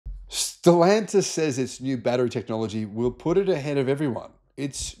Stellantis says its new battery technology will put it ahead of everyone.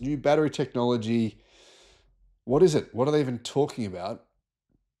 Its new battery technology, what is it? What are they even talking about?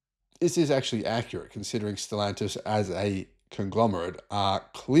 This is actually accurate considering Stellantis as a conglomerate are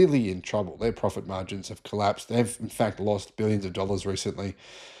clearly in trouble. Their profit margins have collapsed. They've, in fact, lost billions of dollars recently.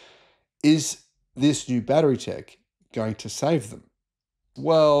 Is this new battery tech going to save them?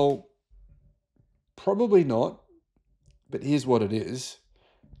 Well, probably not, but here's what it is.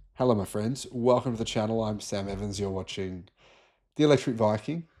 Hello, my friends. Welcome to the channel. I'm Sam Evans. You're watching The Electric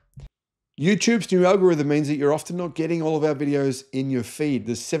Viking. YouTube's new algorithm means that you're often not getting all of our videos in your feed.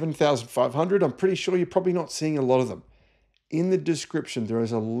 There's 7,500. I'm pretty sure you're probably not seeing a lot of them. In the description, there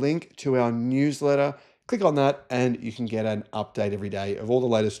is a link to our newsletter. Click on that and you can get an update every day of all the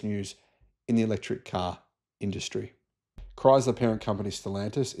latest news in the electric car industry. Chrysler parent company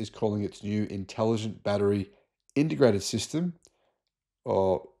Stellantis is calling its new Intelligent Battery Integrated System,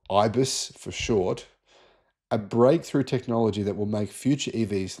 or IBIS for short, a breakthrough technology that will make future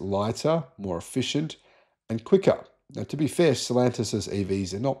EVs lighter, more efficient, and quicker. Now, to be fair, Stellantis'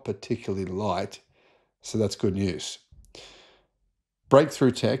 EVs are not particularly light, so that's good news.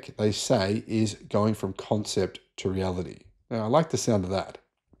 Breakthrough tech, they say, is going from concept to reality. Now, I like the sound of that.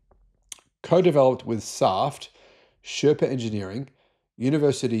 Co-developed with Saft, Sherpa Engineering,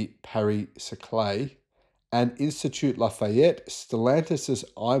 University Paris-Saclay, and Institut Lafayette, Stellantis'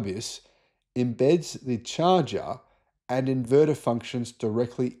 IBIS embeds the charger and inverter functions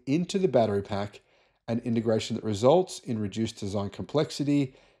directly into the battery pack, an integration that results in reduced design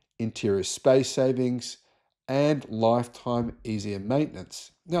complexity, interior space savings, and lifetime easier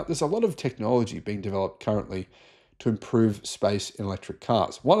maintenance. Now, there's a lot of technology being developed currently to improve space in electric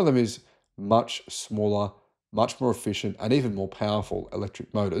cars. One of them is much smaller, much more efficient, and even more powerful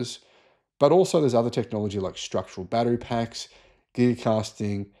electric motors. But also there's other technology like structural battery packs,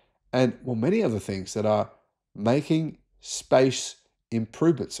 gigacasting, and well, many other things that are making space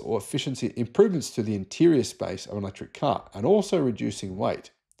improvements or efficiency improvements to the interior space of an electric car and also reducing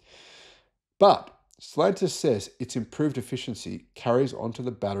weight. But Stellantis says its improved efficiency carries on to the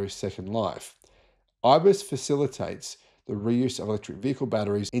battery's second life. IBIS facilitates the reuse of electric vehicle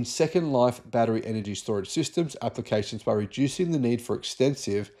batteries in second life battery energy storage systems applications by reducing the need for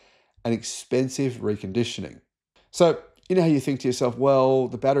extensive and expensive reconditioning. So, you know how you think to yourself, well,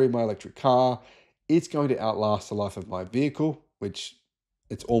 the battery in my electric car, it's going to outlast the life of my vehicle, which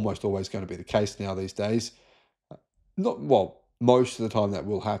it's almost always going to be the case now these days. Most of the time that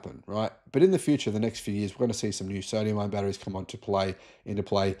will happen, right? But in the future, the next few years, we're going to see some new sodium-ion batteries come into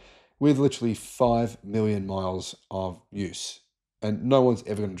play with literally 5 million miles of use. And no one's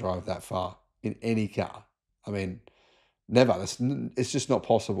ever going to drive that far in any car. I mean, never. It's just not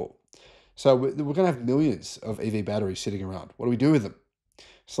possible. So we're going to have millions of EV batteries sitting around. What do we do with them?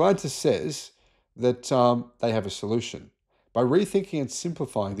 Stellantis says that they have a solution. By rethinking and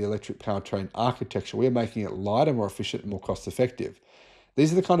simplifying the electric powertrain architecture, we are making it lighter, more efficient, and more cost-effective.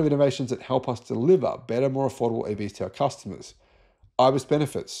 These are the kind of innovations that help us deliver better, more affordable EVs to our customers. IBIS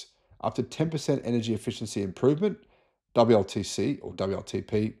benefits up to 10% energy efficiency improvement, WLTC or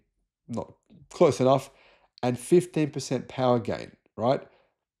WLTP, not close enough, and 15% power gain, right?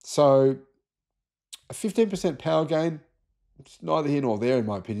 So a 15% power gain, it's neither here nor there in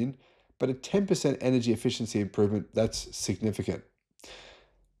my opinion, but a 10% energy efficiency improvement, that's significant.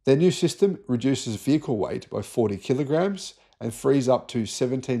 Their new system reduces vehicle weight by 40 kilograms and frees up to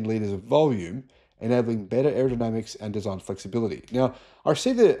 17 litres of volume, enabling better aerodynamics and design flexibility. Now, I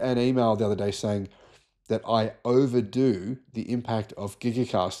received an email the other day saying that I overdo the impact of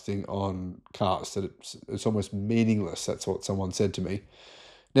gigacasting on cars, that it's almost meaningless. That's what someone said to me.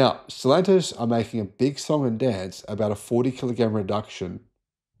 Now, Stellantis are making a big song and dance about a 40 kilogram reduction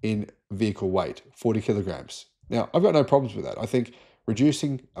in vehicle weight, 40 kilograms. Now, I've got no problems with that. I think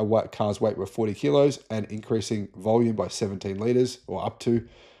reducing a car's weight by 40 kilos and increasing volume by 17 litres or up to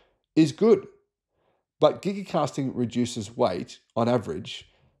is good. But gigacasting reduces weight on average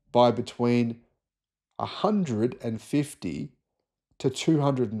by between 150 to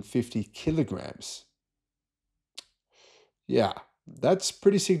 250 kilograms. Yeah, that's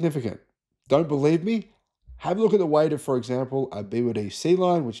pretty significant. Don't believe me? Have a look at the weight of, for example, a BYD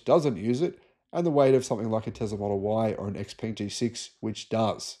C-Line, which doesn't use it, and the weight of something like a Tesla Model Y or an Xpeng G6, which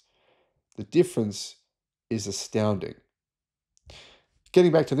does. The difference is astounding.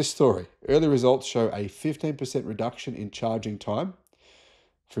 Getting back to this story, early results show a 15% reduction in charging time.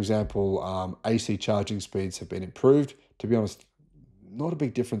 For example, AC charging speeds have been improved. To be honest, not a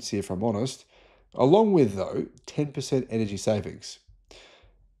big difference here if I'm honest. Along with, though, 10% energy savings.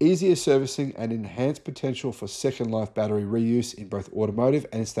 easier servicing, and enhanced potential for second life battery reuse in both automotive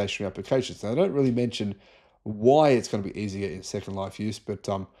and stationary applications. Now, I don't really mention why it's going to be easier in second life use, but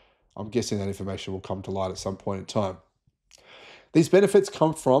I'm guessing that information will come to light at some point in time. These benefits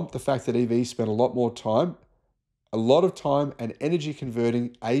come from the fact that EVs spend a lot of time and energy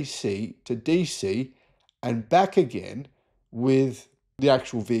converting AC to DC and back again with the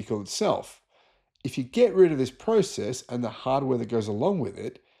actual vehicle itself. If you get rid of this process and the hardware that goes along with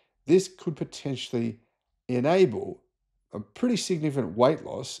it, this could potentially enable a pretty significant weight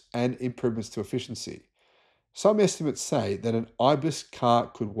loss and improvements to efficiency. Some estimates say that an IBIS car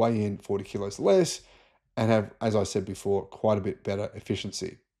could weigh in 40 kilos less and have, as I said before, quite a bit better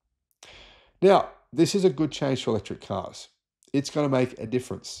efficiency. Now, this is a good change for electric cars. It's going to make a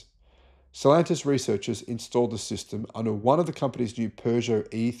difference. Stellantis researchers installed the system under one of the company's new Peugeot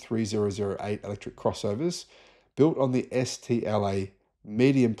E3008 electric crossovers, built on the STLA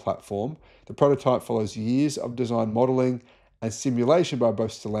medium platform. The prototype follows years of design modeling and simulation by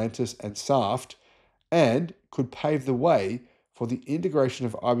both Stellantis and Saft, and could pave the way for the integration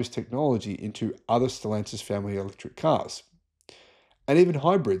of IBIS technology into other Stellantis family electric cars, and even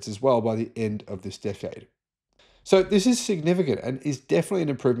hybrids as well by the end of this decade. So this is significant and is definitely an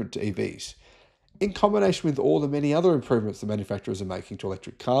improvement to EVs. In combination with all the many other improvements the manufacturers are making to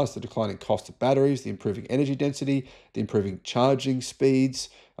electric cars, the declining cost of batteries, the improving energy density, the improving charging speeds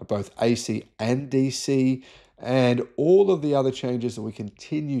of both AC and DC, and all of the other changes that we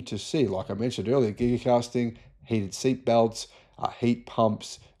continue to see, like I mentioned earlier, gigacasting, heated seat belts, heat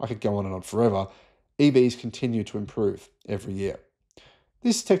pumps, I could go on and on forever. EVs continue to improve every year.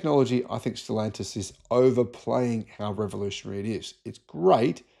 This technology, I think Stellantis is overplaying how revolutionary it is. It's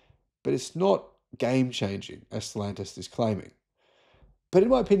great, but it's not game-changing, as Stellantis is claiming. But in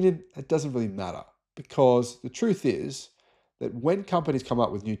my opinion, it doesn't really matter, because the truth is that when companies come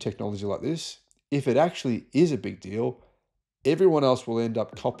up with new technology like this, if it actually is a big deal, everyone else will end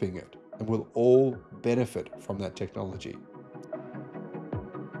up copying it and will all benefit from that technology.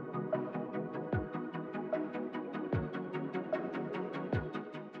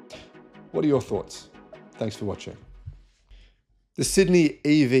 What are your thoughts? Thanks for watching. The Sydney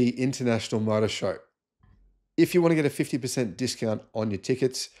EV International Motor Show. If you want to get a 50% discount on your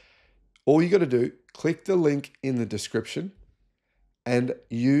tickets, all you got to do, click the link in the description and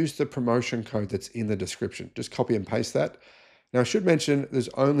use the promotion code that's in the description. Just copy and paste that. Now, I should mention there's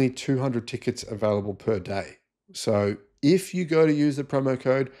only 200 tickets available per day. So if you go to use the promo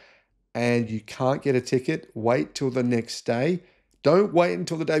code and you can't get a ticket, wait till the next day. Don't wait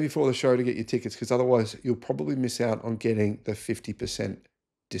until the day before the show to get your tickets, because otherwise you'll probably miss out on getting the 50%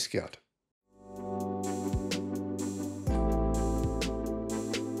 discount.